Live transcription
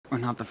We're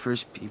not the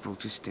first people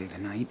to stay the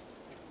night.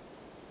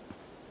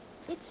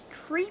 It's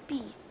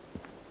creepy.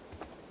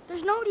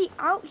 There's nobody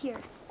out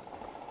here.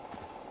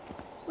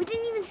 We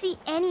didn't even see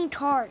any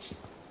cars.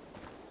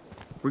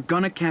 We're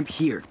gonna camp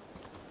here.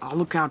 I'll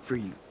look out for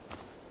you.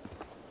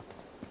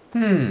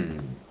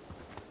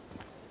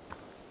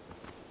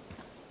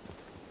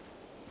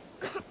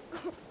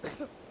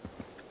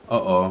 Oh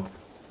oh.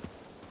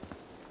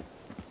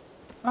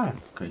 Ah,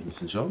 kann ich ein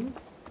bisschen joggen?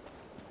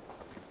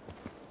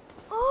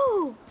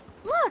 Oh,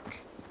 look!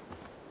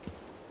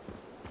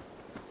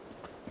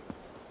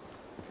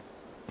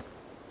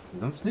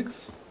 Sonst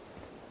nix?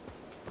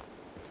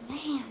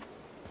 Man,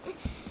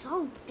 it's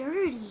so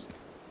dirty.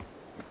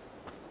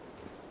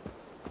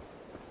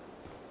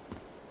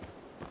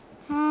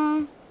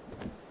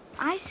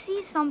 I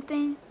see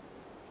something.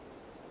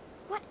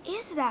 What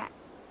is that?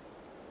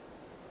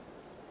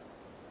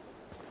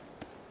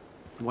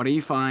 What do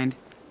you find?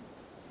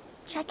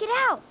 Check it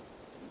out.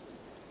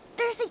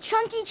 There's a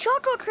chunky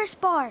Choco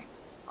Crisp bar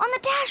on the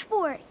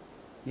dashboard.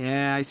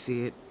 Yeah, I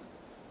see it.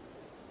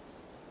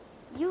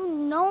 You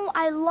know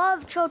I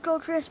love Choco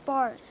Crisp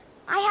bars.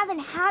 I haven't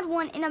had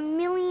one in a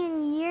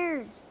million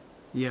years.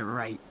 Yeah,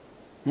 right.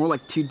 More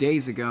like 2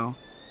 days ago.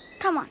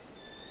 Come on.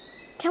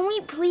 Can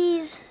we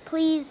please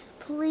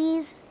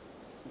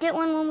get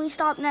one when we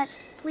stop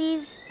next,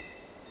 please?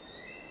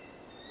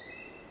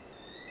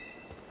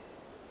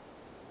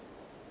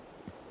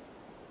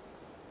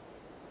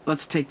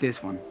 Let's take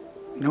this one.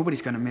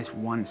 Nobody's gonna miss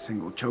one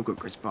single Choco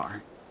Crisp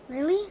bar.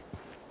 Really?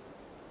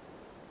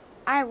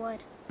 I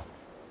would.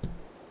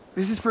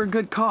 This is for a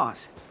good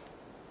cause.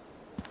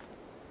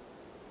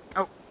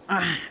 Oh,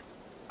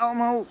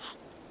 almost.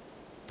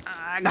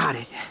 I got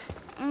it.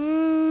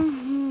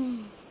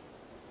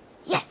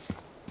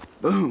 Yes.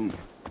 Boom.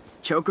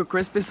 Choco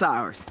Crisp is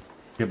ours.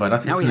 Okay, war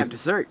das Now we jetzt have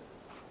dessert.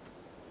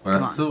 war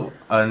das so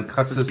ein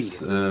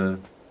krasses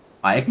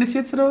Ereignis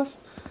jetzt oder was?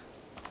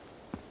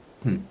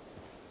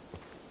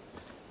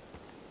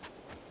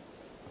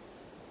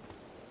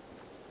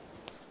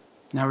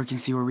 Now we can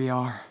see where we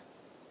are.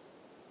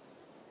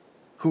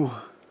 Whew.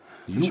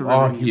 There's a You river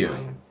are nearby.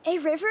 here. A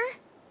river?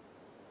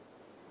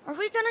 Are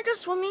we gonna go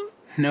swimming?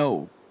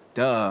 No,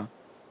 duh.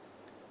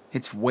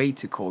 It's way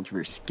too cold for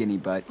your skinny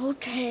butt.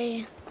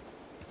 Okay.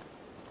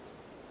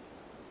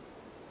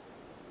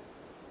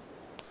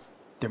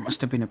 There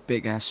must have been a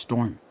big-ass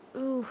storm.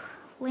 Ooh,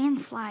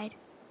 landslide.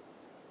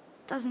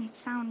 Doesn't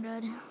sound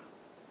good.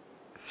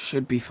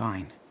 Should be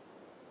fine.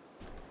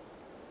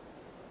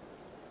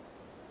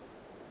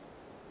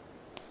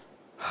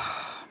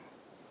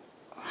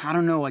 I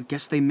don't know, I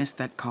guess they missed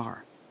that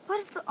car. What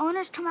if the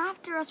owners come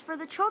after us for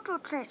the Choco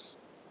Crisp?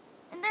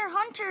 And they're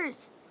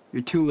hunters.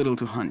 You're too little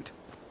to hunt.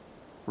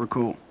 We're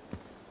cool.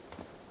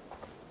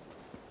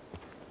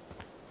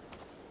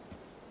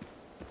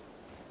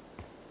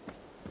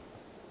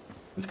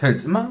 Das kann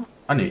jetzt immer?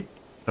 Ah ne.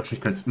 Ich glaube schon,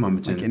 ich kann jetzt immer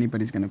mit Like den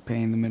anybody's gonna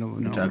pay in the middle of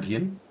nowhere.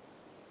 interagieren.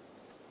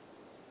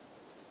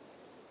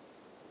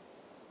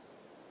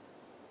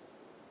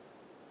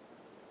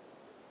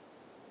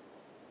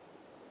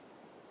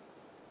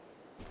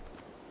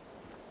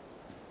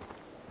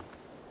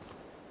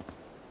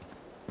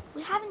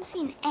 We haven't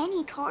seen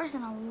any cars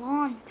in a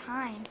long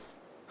time.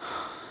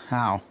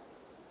 How?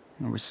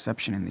 No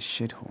reception in this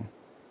shithole.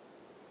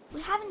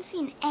 We haven't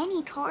seen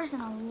any cars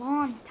in a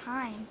long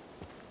time.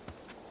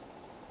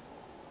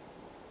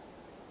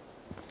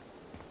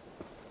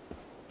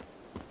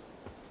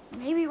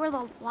 Maybe we're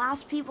the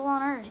last people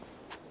on Earth.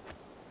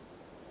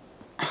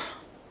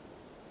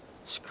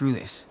 Screw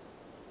this.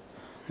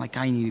 Like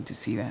I needed to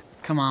see that.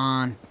 Come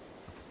on.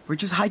 We're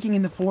just hiking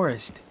in the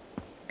forest.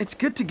 It's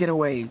good to get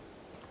away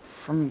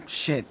from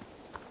shit.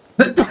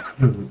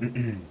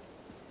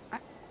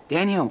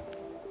 Daniel,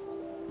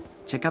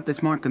 check out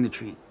this mark on the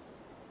tree.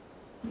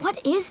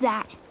 What is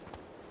that?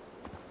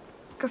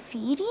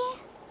 Graffiti?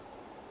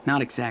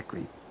 Not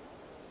exactly.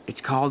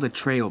 It's called a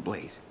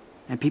trailblaze,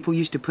 and people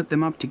used to put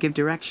them up to give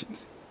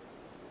directions.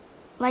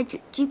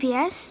 Like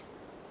GPS?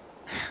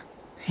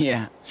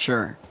 Yeah,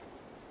 sure.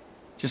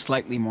 Just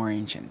slightly more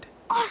ancient.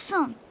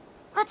 Awesome!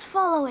 Let's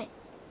follow it.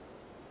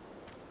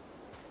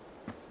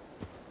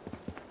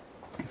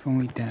 If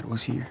only Dad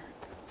was here.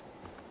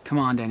 Come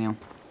on, Daniel.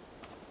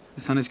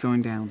 The sun is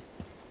going down.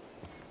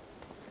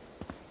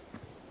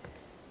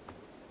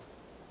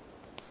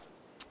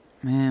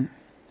 Man,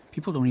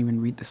 people don't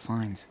even read the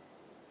signs.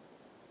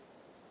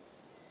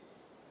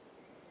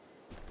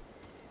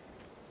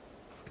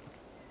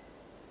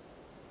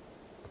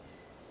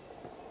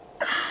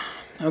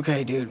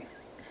 Okay, dude.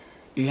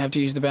 You have to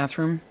use the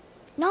bathroom?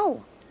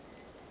 No.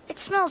 It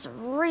smells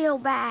real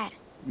bad.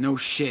 No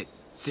shit.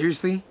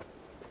 Seriously?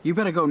 You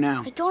better go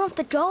now. I don't have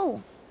to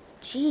go.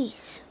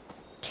 Jeez.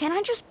 Can't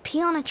I just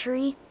pee on a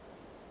tree?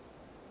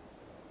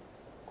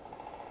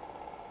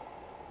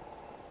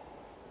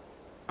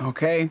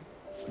 Okay.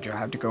 But you'll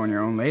have to go on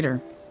your own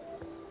later.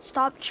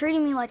 Stop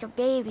treating me like a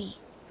baby.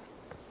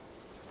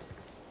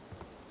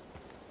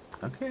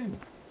 Okay.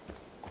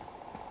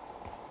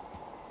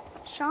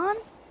 Sean?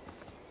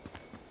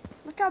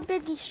 Look how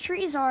big these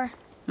trees are.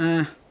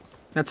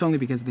 That's only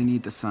because they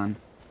need the sun.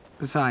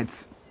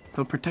 Besides,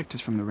 they'll protect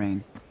us from the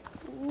rain.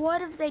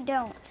 What if they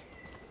don't?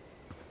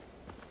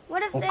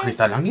 What if Oh, kann they ich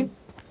da lang gehen?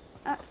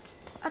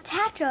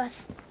 attack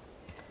us?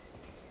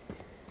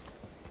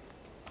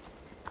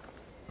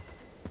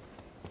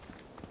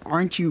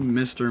 Aren't you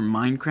Mr.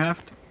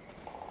 Minecraft?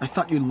 I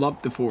thought you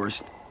loved the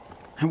forest.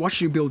 I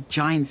watched you build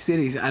giant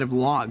cities out of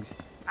logs.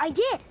 I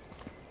did.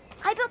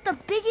 I built the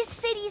biggest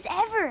cities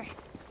ever.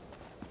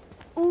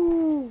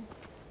 Ooh.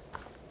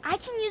 I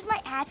can use my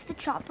axe to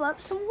chop up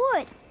some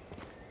wood.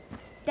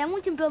 Then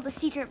we can build a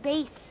secret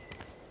base.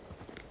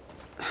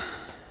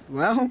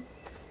 Well,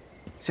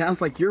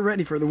 sounds like you're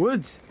ready for the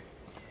woods.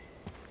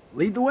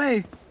 Lead the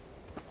way.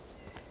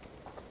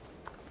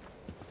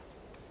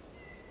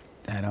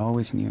 Dad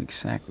always knew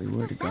exactly where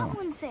What to does that go.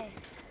 one say?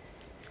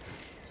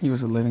 He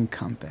was a living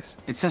compass.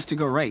 It says to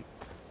go right.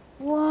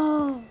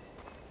 Whoa.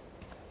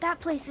 That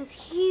place is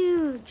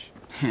huge.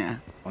 Yeah.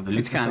 Oh, da liegt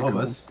It's kinda auch cool.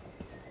 was.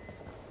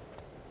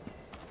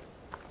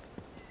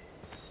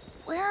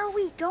 Where are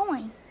we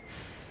going?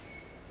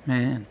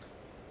 Man,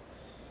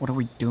 what are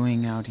we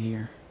doing out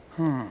here?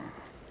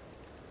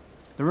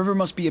 The river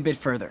must be a bit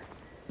further.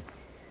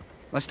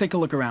 Let's take a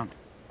look around.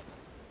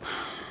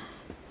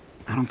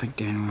 I don't think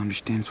Daniel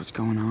understands what's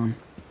going on.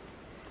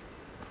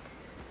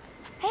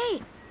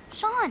 Hey,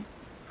 Sean,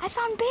 I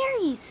found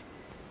berries.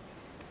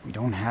 We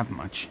don't have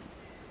much.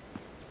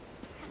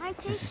 Can I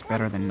taste This is one,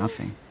 better than please?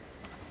 nothing.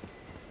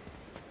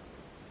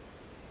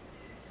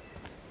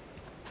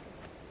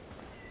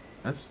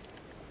 Was?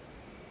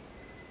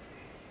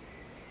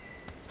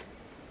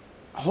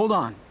 Hold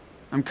on.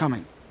 I'm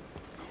coming.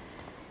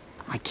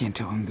 I can't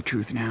tell him the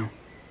truth now.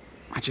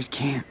 I just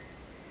can't.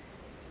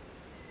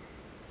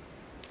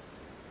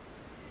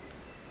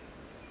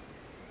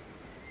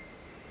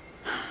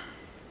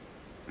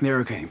 They're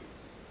okay.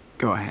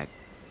 Go ahead.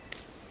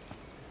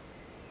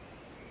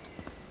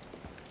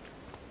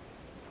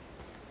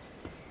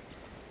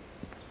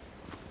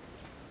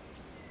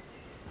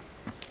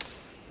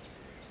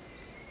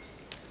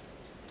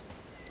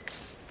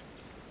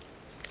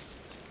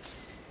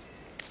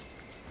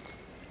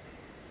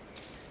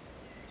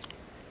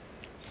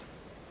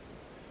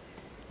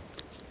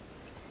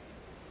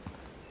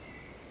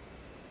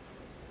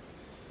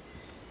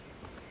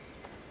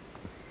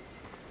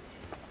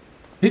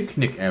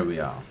 Picnic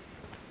area.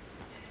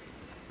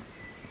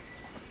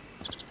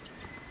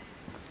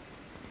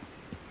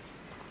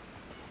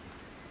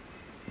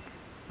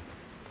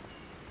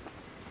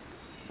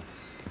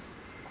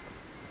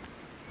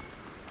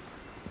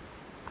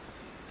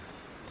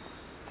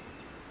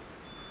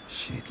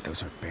 Shit,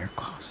 those are bear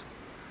claws.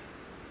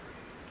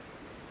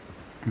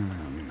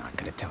 I'm not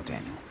gonna tell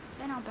Daniel.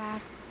 They're not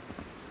bad.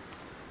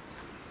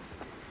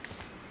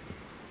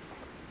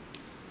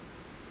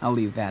 I'll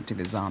leave that to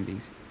the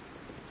zombies.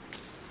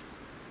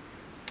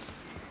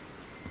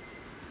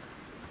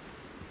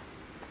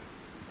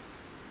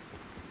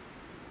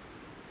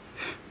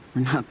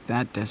 We're not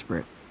that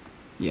desperate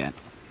yet.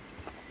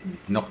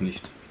 Noch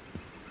nicht.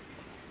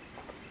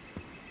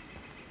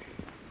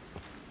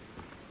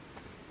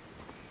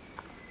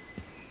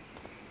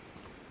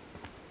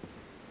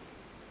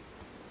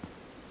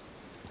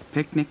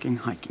 Picnic and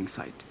hiking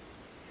site.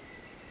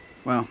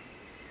 Well,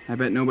 I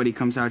bet nobody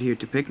comes out here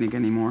to picnic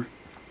anymore.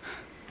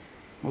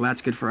 Well,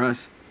 that's good for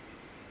us.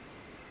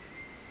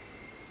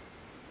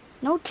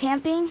 No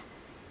camping?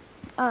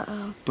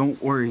 Uh-oh.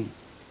 Don't worry.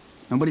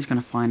 Nobody's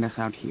gonna find us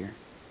out here.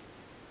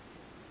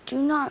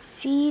 Do not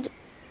feed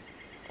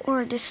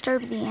or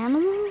disturb the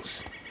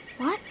animals?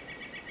 What?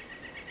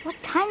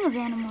 What kind of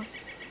animals?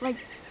 Like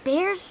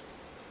bears?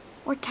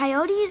 Or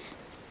coyotes?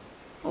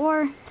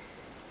 Or...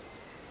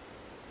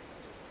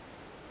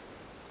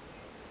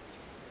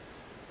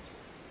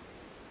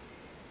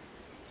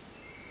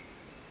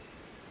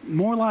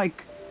 More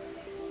like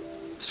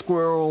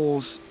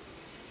squirrels,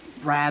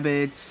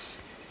 rabbits,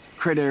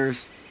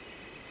 critters.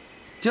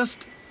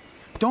 Just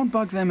don't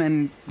bug them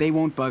and they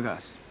won't bug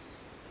us.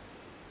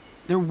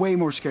 They're way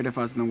more scared of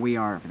us than we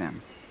are of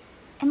them.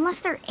 Unless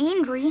they're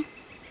angry.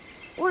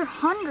 Or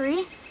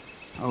hungry.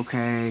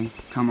 Okay,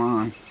 come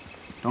on.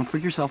 Don't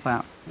freak yourself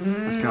out.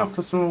 Let's go. Ob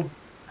das so...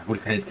 Na gut,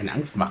 ich kann jetzt keine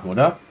Angst machen,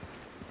 oder?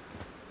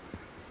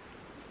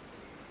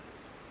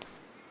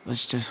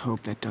 Let's just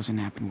hope that doesn't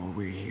happen while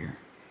we're here.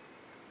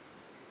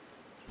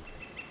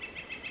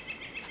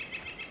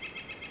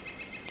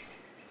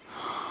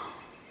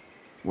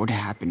 What would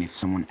happen if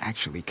someone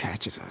actually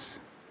catches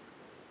us?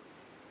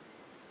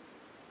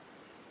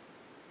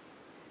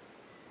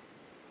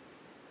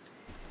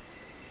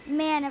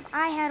 Man, if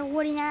I had a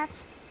wooden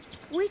axe,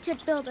 we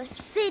could build a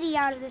city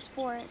out of this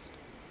forest.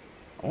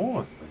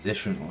 Oh, sieht sehr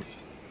schön aus.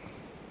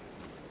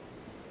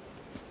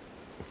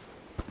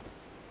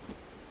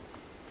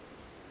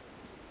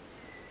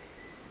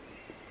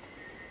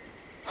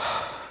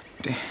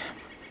 Damn.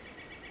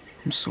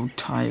 I'm so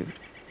tired.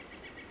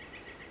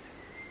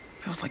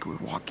 Feels like we're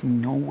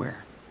walking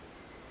nowhere.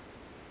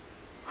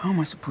 How am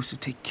I supposed to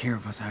take care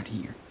of us out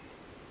here?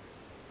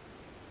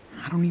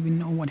 I don't even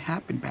know what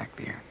happened back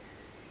there.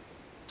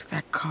 To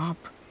that cop.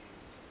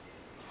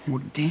 Or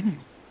to Daniel.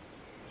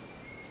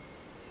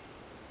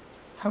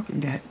 How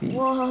can that be?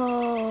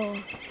 Whoa.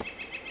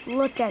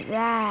 Look at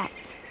that.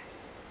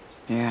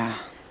 Yeah.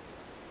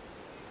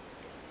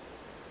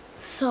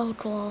 So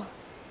cool.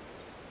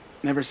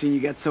 Never seen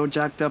you get so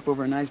jacked up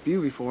over a nice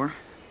view before.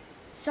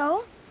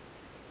 So?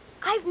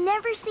 I've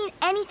never seen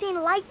anything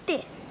like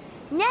this.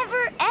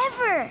 Never,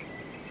 ever.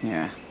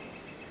 Yeah.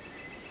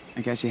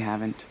 I guess you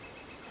haven't.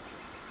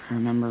 I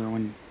remember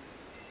when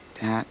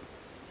Dad...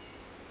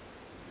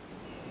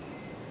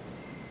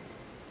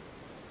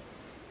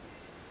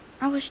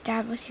 I wish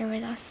Dad was here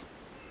with us.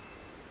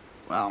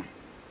 Well,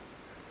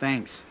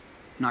 thanks.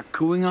 Not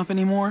cooling off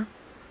anymore?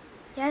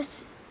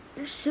 Yes,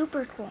 you're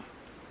super cool.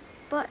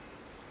 But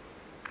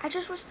I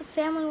just wish the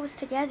family was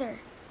together.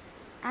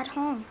 At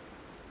home.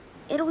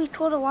 It'll be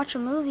cool to watch a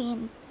movie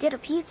and get a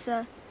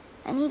pizza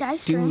and eat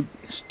ice cream.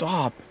 Dude,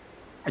 stop.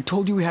 I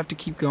told you we have to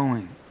keep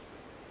going.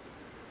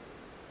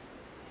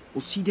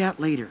 We'll see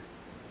Dad later.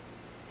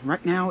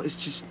 Right now,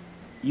 it's just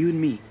you and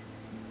me.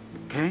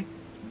 Okay?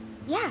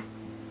 Yeah.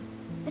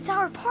 It's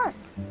our park.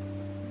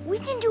 We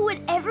can do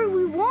whatever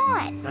we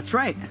want. That's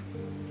right.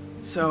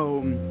 So,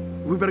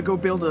 we better go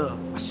build a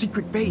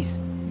secret base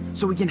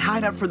so we can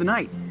hide out for the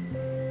night.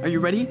 Are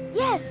you ready?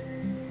 Yes.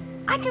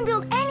 I can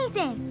build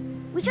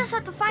anything. We just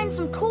have to find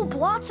some cool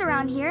blocks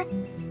around here.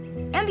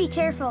 And be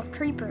careful of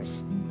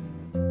creepers.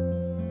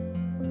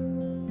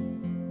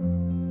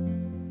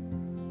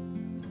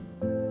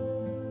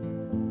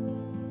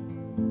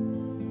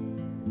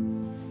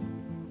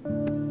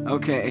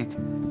 Okay.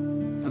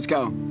 Let's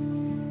go.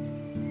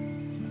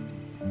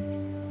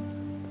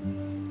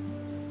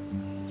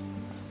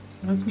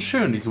 Das sind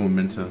schön, diese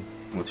Momente,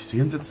 wo man sich so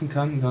hinsetzen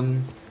kann,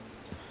 dann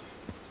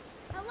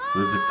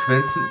so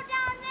Sequenzen.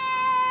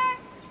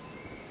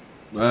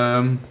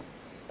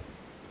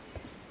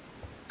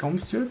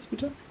 Kommst du jetzt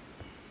bitte?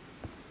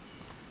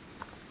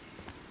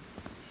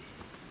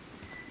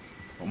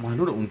 Oh mal,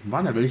 hallo, da unten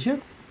waren da welche?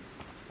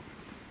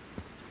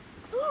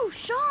 Ooh,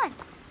 Sean!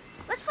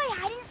 Let's play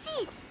hide and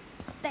seek.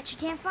 Bet you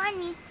can't find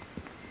me.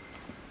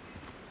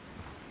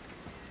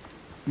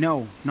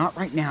 No, not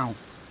right now.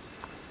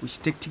 We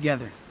stick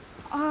together.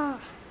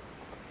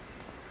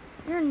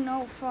 You're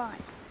no fun.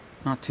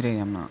 Not today,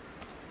 I'm not.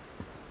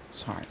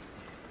 Sorry.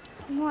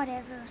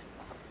 Whatever.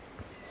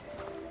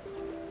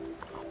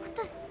 What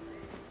the...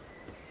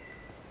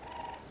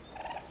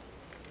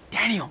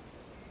 Daniel!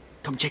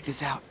 Come check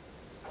this out.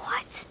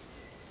 What?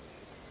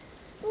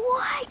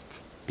 What?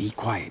 Be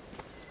quiet.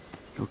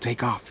 He'll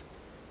take off.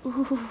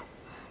 Ooh,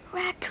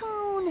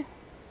 raccoon.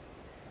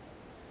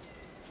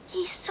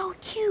 He's so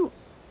cute.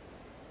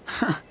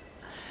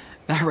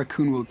 That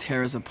raccoon will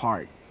tear us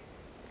apart.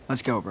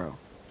 Let's go, bro.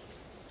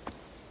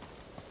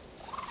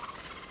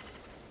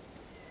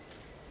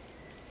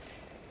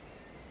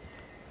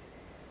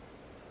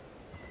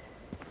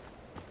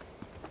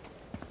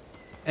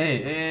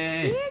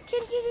 Hey. Here,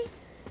 kitty kitty.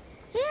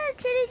 Here,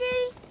 kitty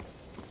kitty.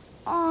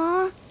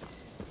 Aw,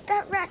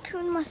 that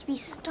raccoon must be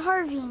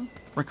starving.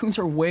 Raccoons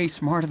are way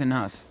smarter than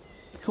us.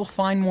 He'll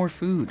find more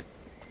food.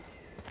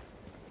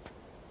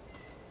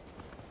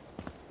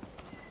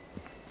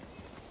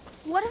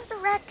 What if the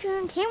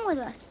raccoon came with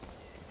us?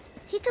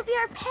 He could be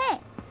our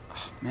pet.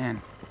 Oh,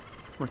 man,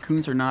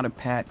 raccoons are not a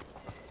pet.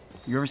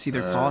 You ever see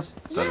their claws?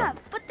 Yeah,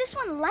 but this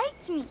one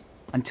liked me.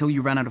 Until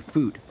you run out of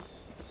food.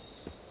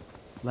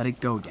 Let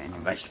it go, Daniel.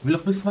 Aber ich will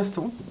doch wissen, was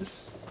da unten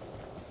ist.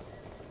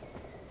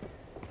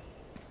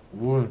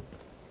 Wohl.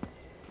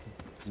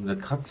 Das ist der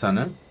Kratzer,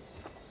 ne?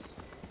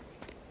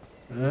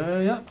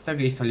 Ja, da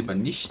gehe ich dann lieber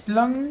nicht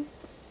lang.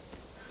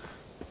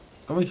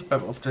 Aber ich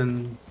bleibe auf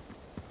den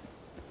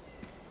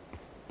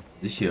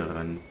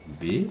sicheren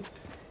Weg.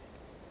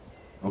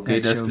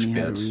 Okay, der ist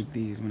gesperrt. Ich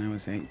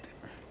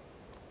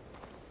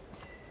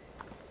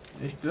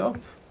glaube,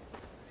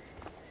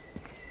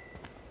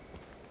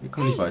 wir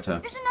kommen nicht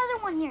weiter. There's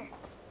another one here.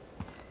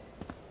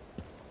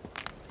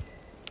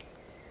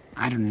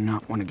 I do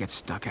not want to get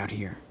stuck out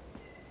here.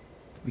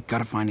 We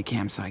gotta find a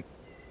campsite.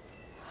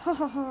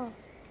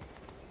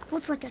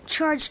 Looks like a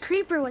charged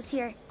creeper was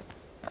here.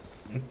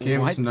 Okay, wir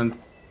müssen dann...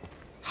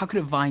 How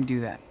could a vine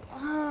do that?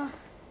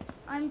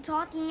 I'm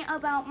talking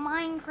about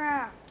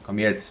Minecraft. Komm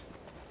jetzt.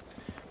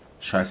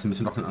 Scheiße, wir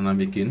müssen noch einen anderen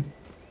Weg gehen.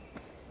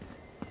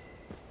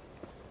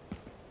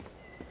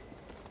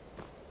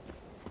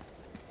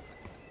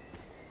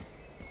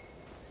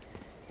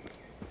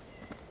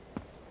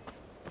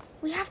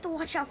 We have to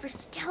watch out for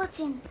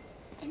skeletons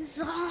and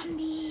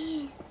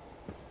zombies.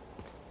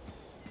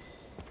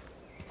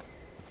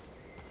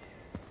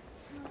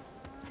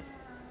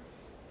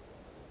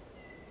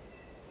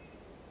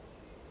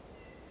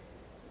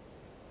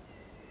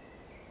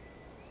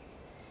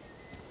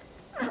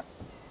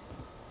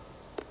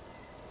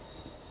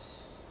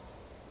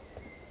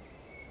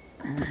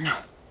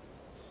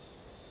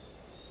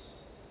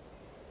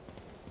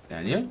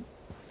 Daniel?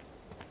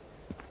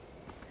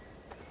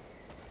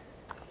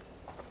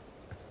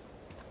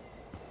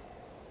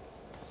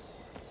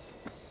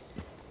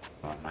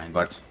 Oh mein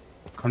Gott.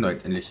 Komm doch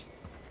jetzt endlich.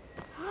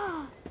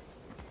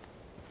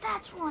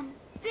 That's one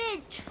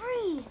big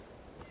tree.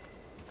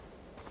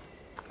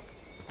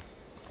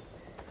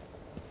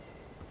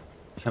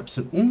 Ich habe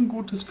so ein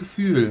ungutes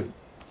Gefühl.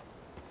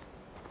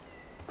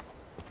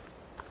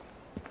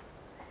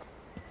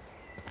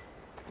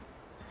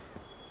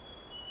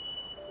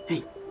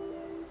 Hey,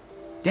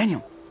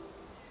 Daniel,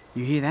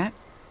 you hear that?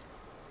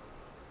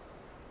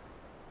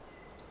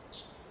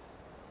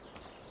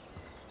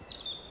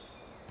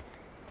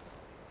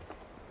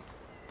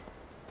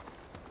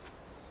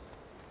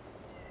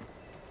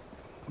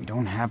 We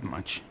don't have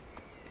much.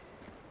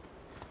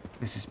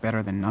 This is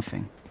better than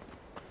nothing.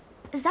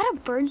 Is that a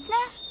bird's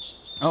nest?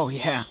 Oh,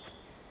 yeah.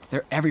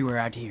 They're everywhere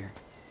out here.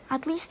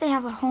 At least they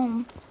have a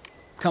home.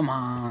 Come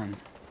on.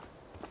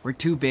 We're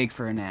too big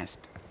for a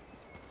nest.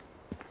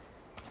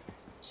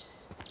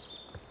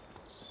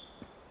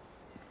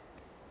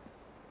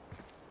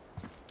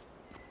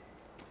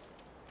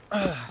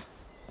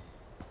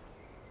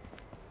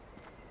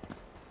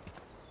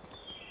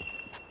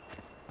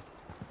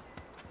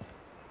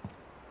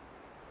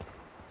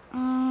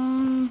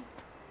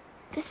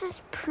 This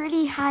is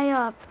pretty high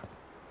up.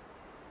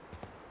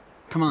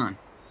 Come on.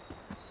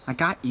 I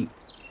got you.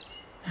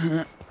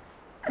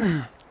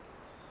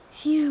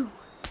 Phew,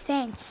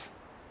 thanks.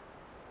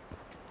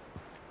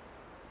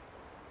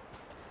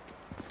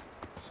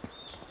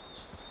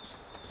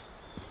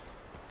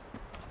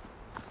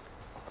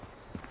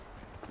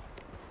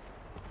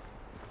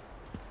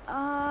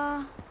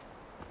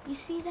 You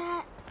see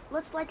that?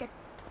 Looks like a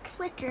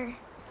clicker.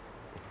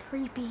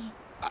 Creepy.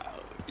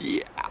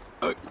 Yeah.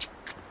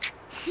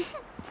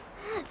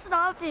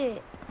 Stop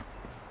it.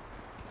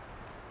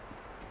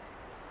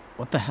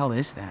 What the hell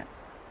is that?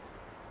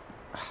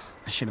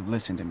 I should have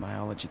listened in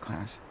biology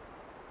class.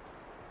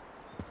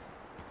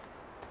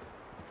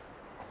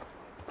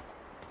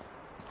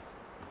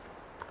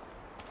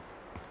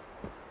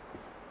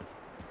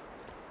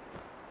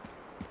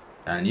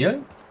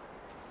 Daniel?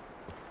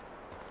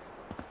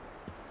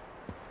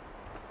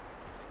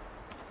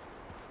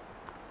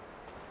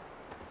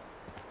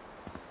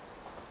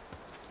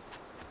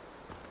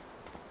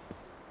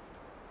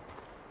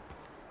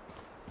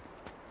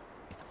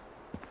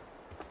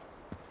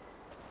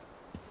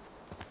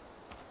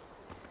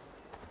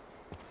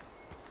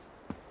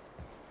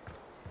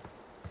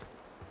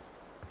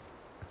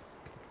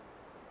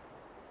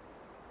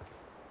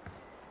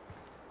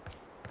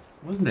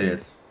 Wo ist denn der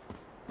jetzt?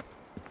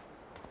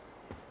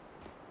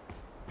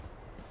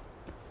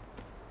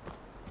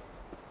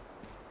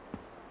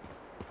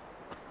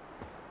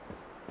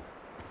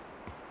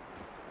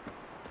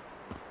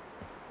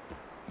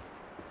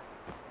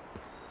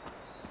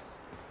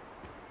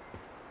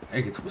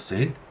 Ey, geht's wo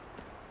hin?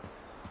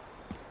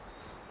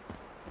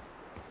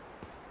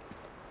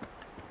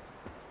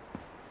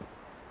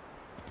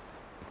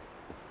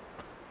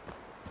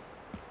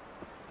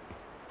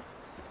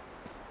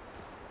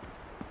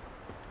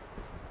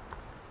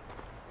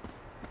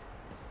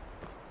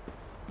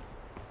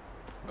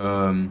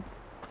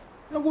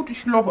 Na gut,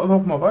 ich laufe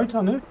einfach mal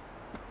weiter, ne?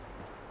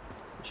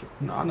 Ich habe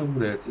keine Ahnung, wo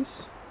der jetzt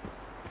ist.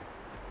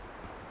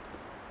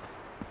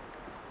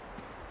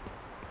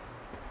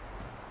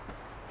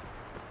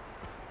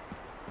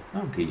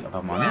 Okay,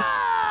 einfach mal, ne?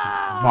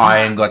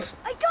 Mein Gott.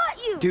 I got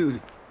you!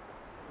 Dude,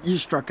 you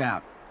struck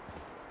out.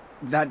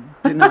 That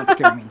did not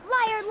scare me.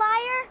 Liar,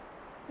 liar!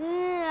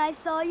 I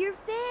saw your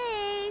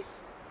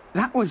face.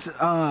 That was,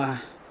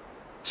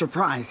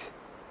 surprise.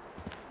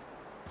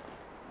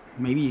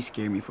 Maybe you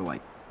scared me for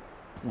like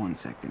 1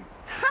 second.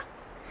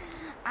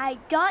 I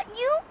got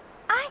you,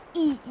 I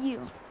eat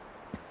you.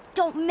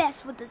 Don't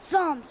mess with the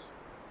zombie.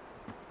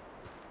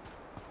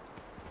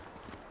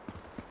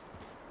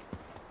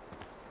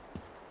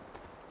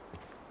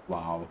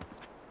 Wow.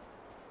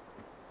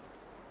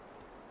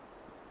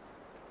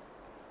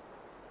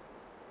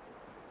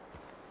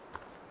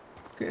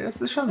 Okay,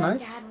 das ist schon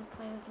nice. Dad would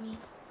play with me.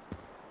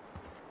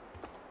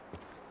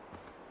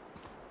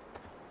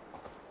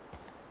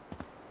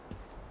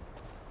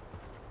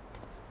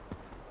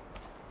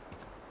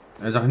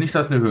 Er sagt nicht,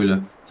 das ist eine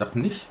Höhle. Sagt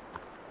nicht.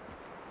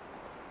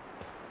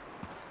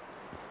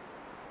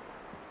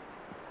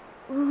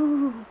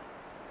 Ooh.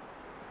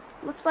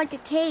 Looks like a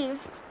cave.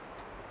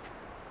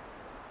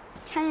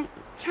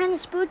 Kinda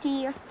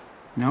spooky.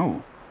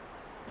 No.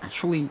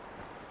 Actually,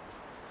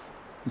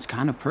 it's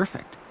kind of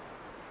perfect.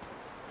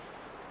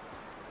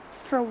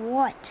 For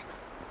what?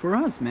 For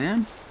us,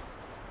 man.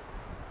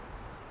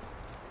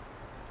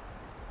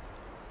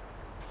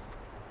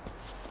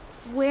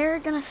 We're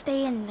gonna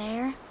stay in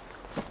there?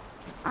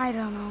 I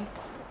don't know.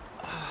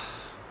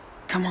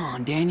 Come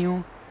on,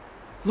 Daniel.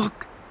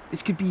 Look,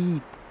 this could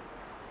be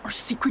our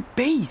secret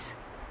base.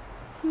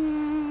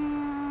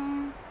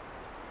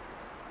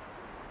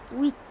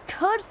 We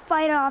could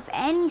fight off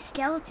any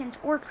skeletons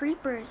or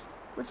creepers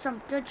with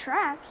some good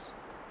traps.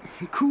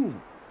 Cool.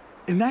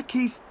 In that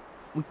case,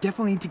 we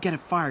definitely need to get a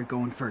fire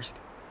going first,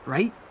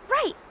 right?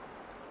 Right!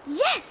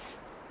 Yes!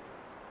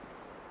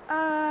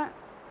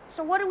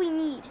 So what do we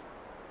need?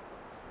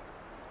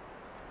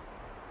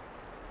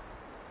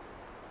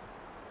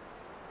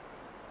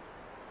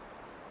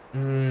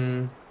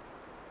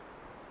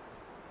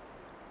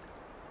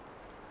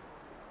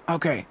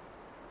 Okay.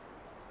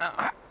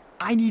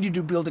 I need you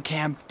to build a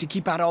camp to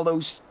keep out all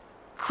those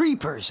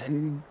creepers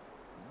and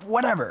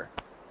whatever.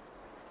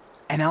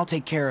 And I'll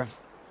take care of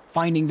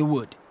finding the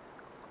wood.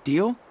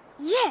 Deal?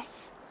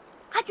 Yes!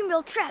 I can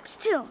build traps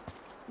too.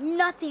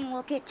 Nothing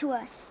will get to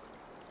us.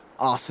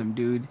 Awesome,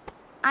 dude.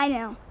 I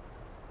know.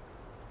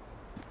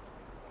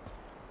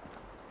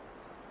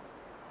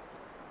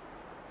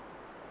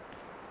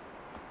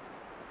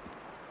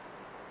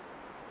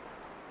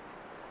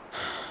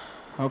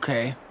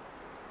 Okay.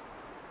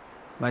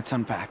 Let's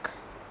unpack.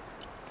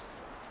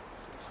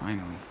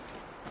 Finally.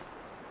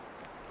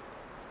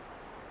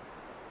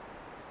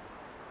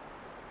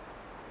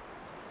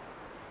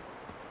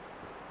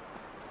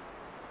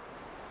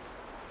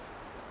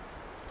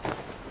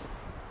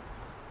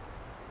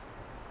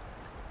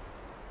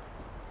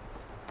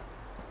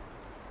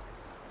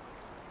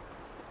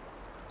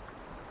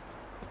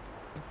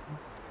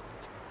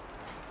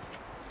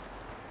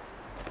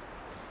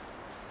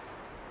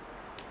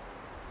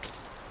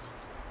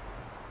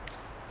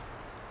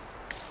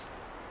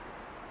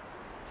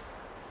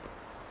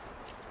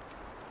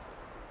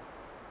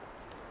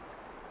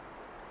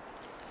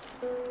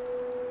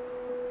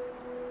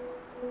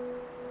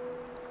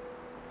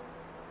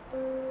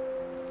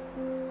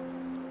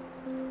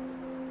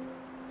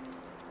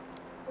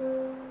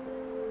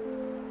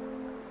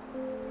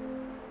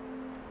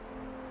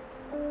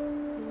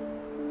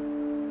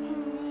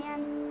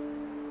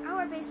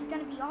 Base is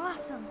gonna be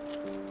awesome.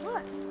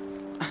 Look.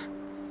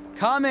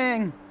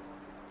 Coming!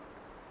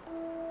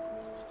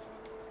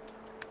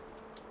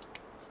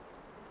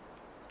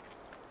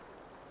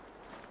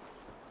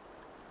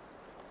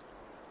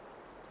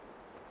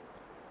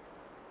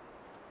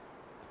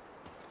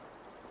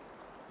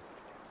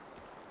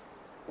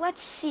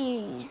 Let's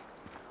see.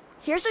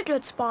 Here's a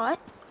good spot.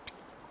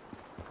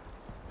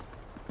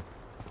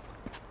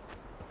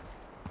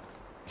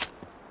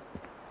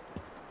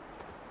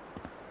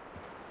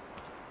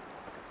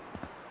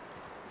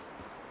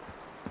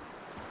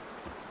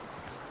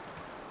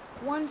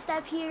 One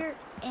step here,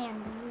 and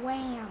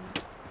wham.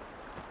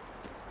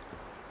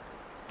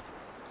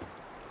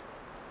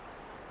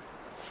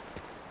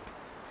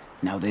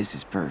 Now this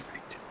is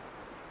perfect.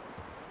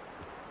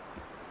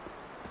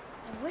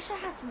 I wish I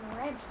had some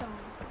redstone.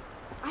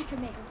 I could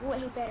make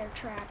way better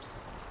traps.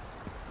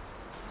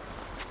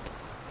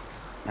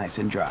 Nice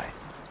and dry.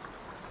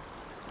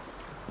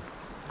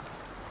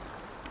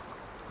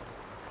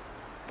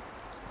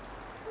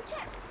 We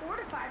can't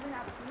fortify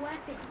without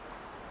weapons.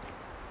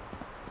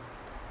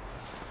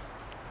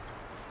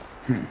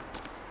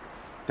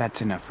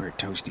 That's enough for a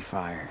toasty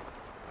fire.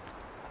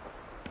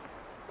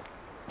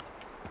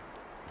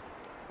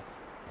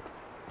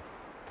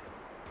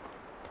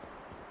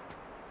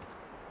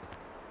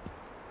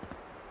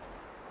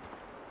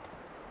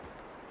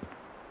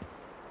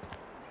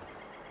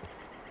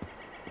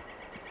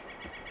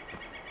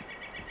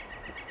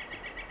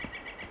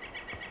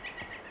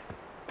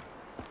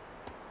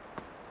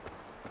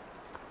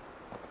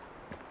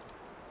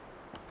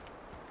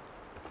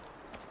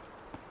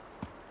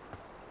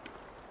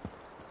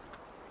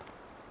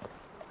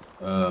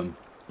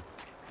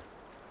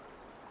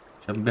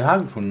 Ich habe einen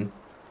BH gefunden.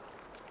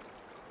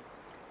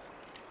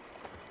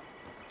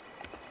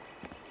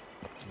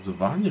 So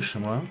waren hier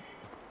schon mal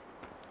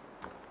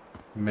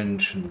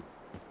Menschen.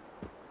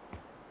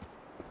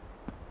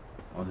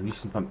 Oder nicht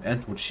sind beim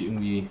Erdrutsch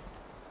irgendwie.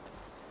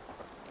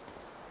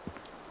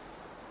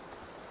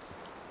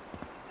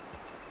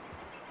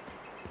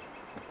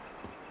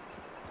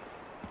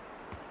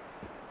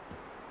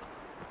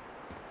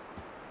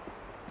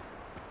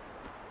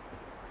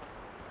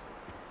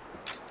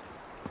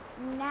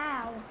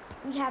 Now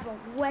we have a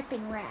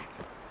weapon rack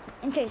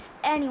in case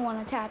anyone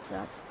attacks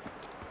us.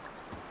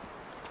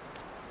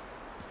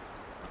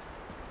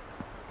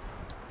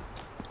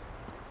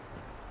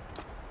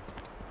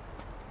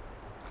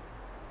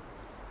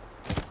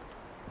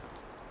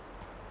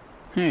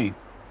 Hey,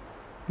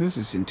 this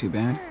isn't too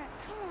bad.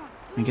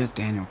 I guess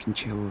Daniel can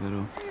chill a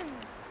little.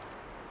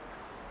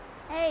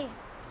 Hey,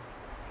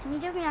 can you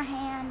give me a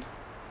hand?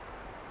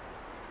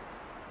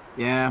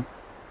 Yeah.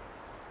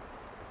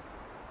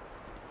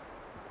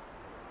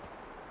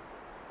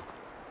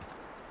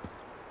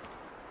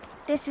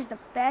 This is the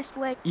best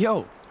way.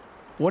 Yo,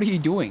 what are you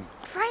doing?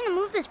 Trying to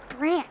move this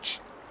branch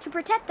to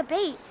protect the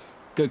base.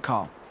 Good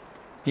call.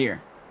 Here,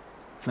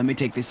 let me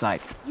take this side.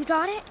 You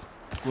got it?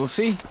 We'll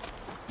see.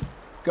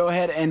 Go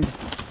ahead and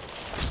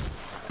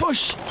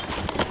push.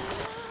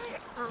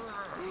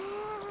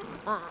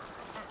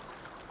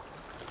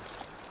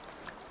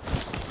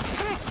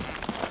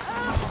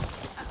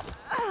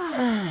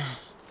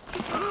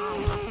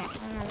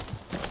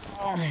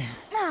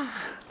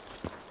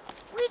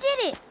 We did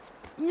it!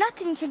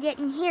 Nothing can get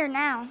in here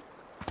now.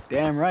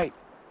 Damn right.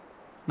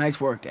 Nice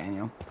work,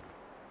 Daniel.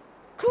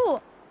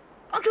 Cool.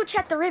 I'll go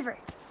check the river.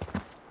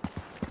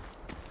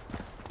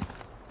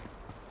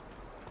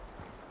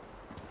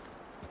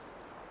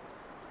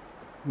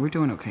 We're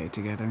doing okay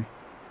together.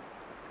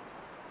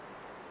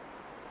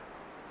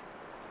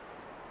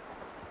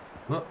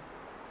 Oh.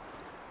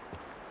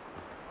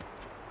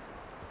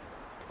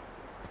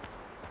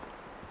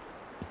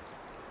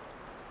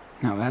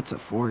 Now that's a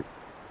fort.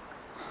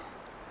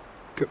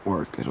 Good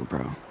work, little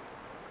bro.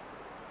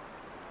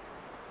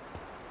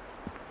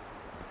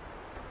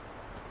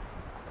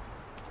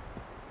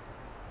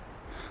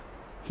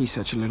 He's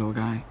such a little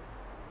guy,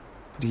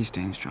 but he's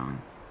staying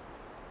strong.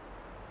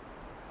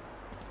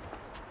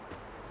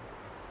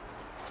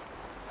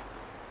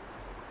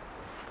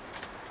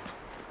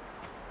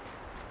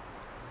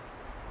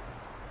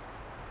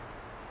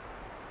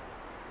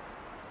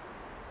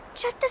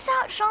 Check this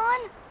out,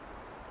 Sean.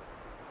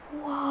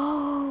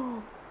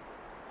 Whoa.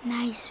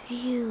 Nice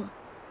view.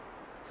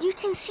 You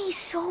can see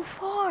so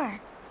far.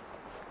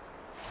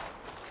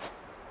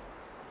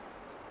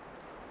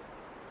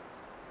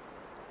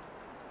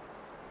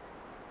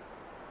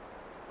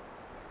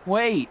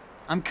 Wait,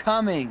 I'm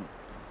coming.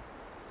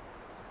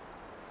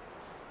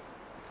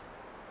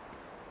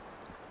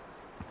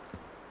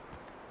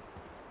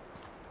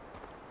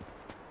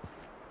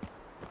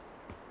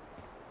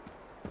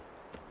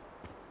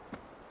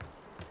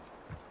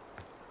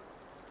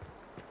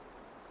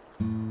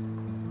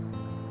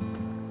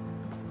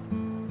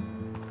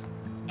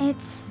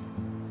 It's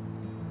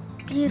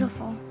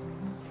beautiful.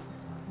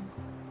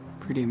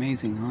 Pretty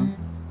amazing, huh?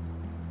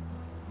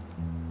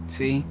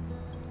 See?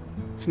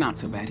 It's not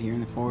so bad here in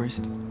the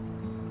forest.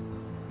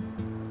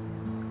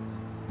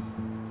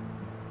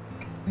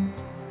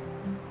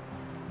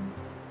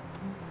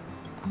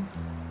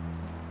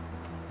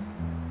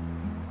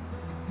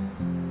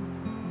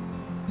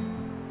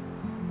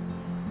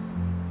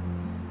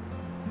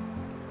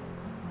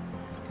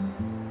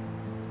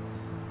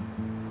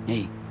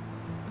 Hey,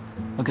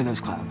 look at those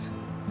clouds.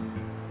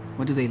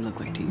 What do they look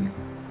like to you?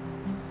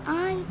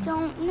 I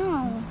don't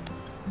know.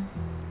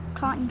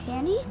 Cotton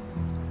candy?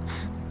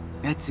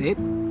 That's it?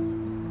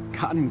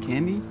 Cotton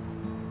candy?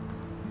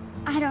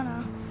 I don't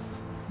know.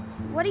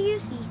 What do you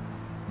see?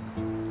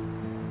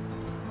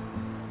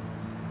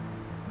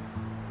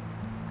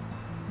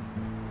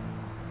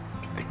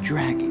 A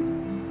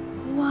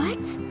dragon.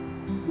 What?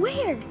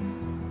 Where?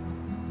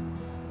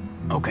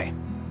 Okay.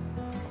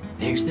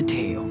 There's the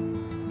tail.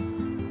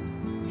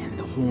 And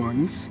the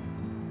horns.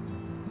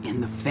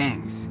 And the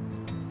fangs.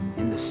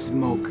 And the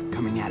smoke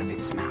coming out of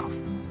its mouth.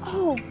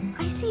 Oh,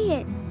 I see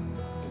it.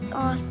 It's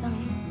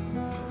awesome.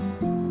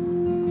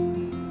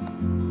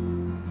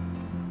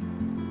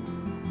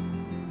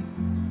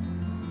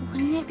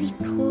 Wouldn't it be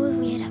cool if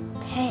we had a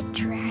pet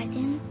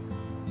dragon?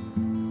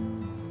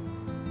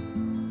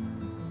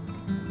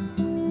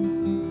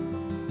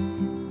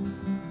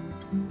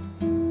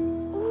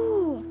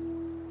 Ooh,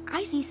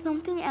 I see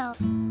something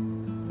else.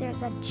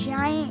 There's a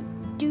giant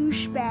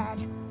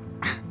douchebag.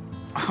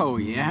 Oh,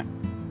 yeah?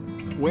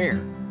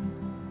 Where?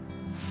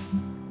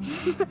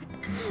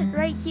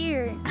 Right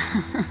here.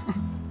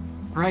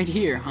 Right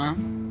here, huh?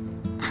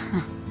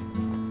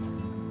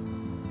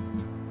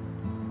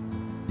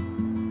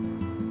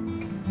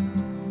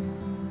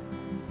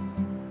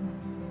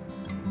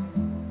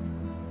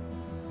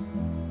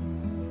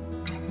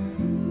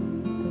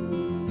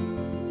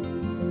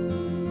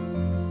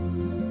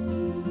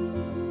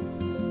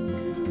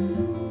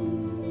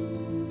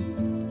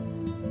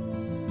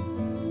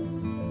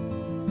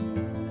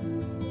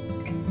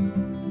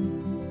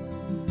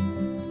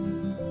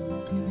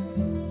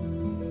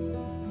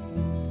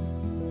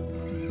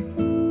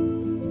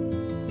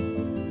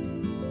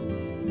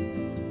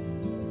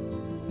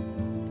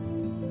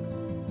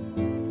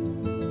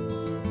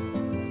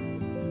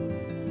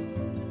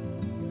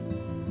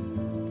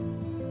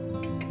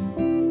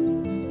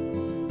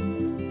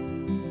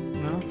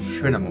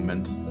 Schöner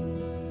Moment.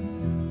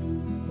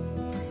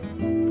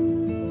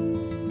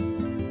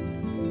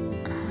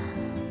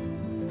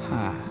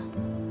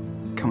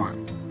 Come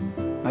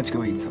on. Let's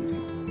go eat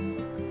something.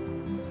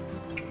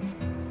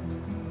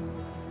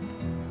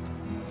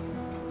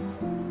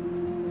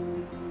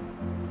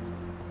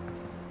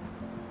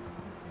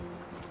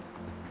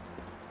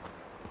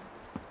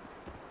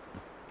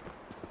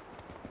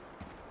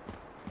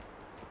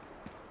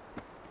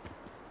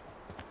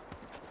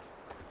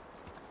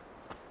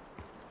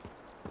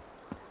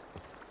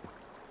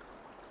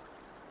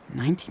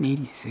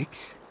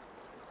 $1986?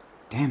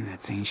 Damn,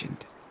 that's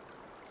ancient.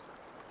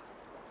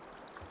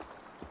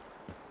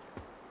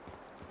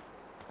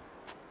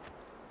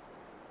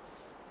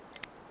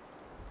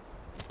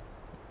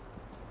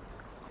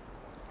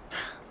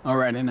 All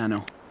right,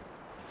 Enano.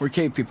 We're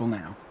cave people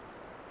now.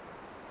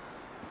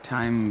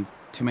 Time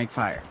to make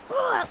fire.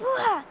 Ooh,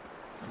 ooh,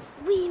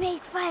 we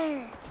make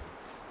fire.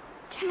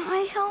 Can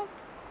I help?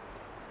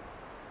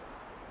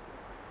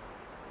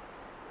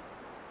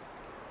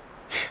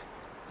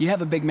 You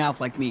have a big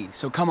mouth like me,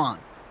 so come on.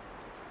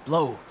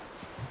 Blow.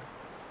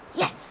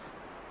 Yes.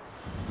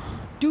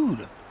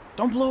 Dude,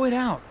 don't blow it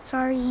out.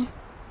 Sorry.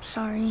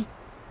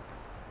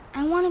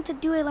 I wanted to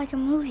do it like a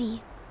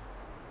movie.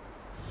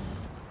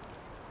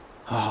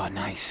 Oh,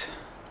 nice.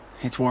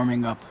 It's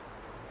warming up.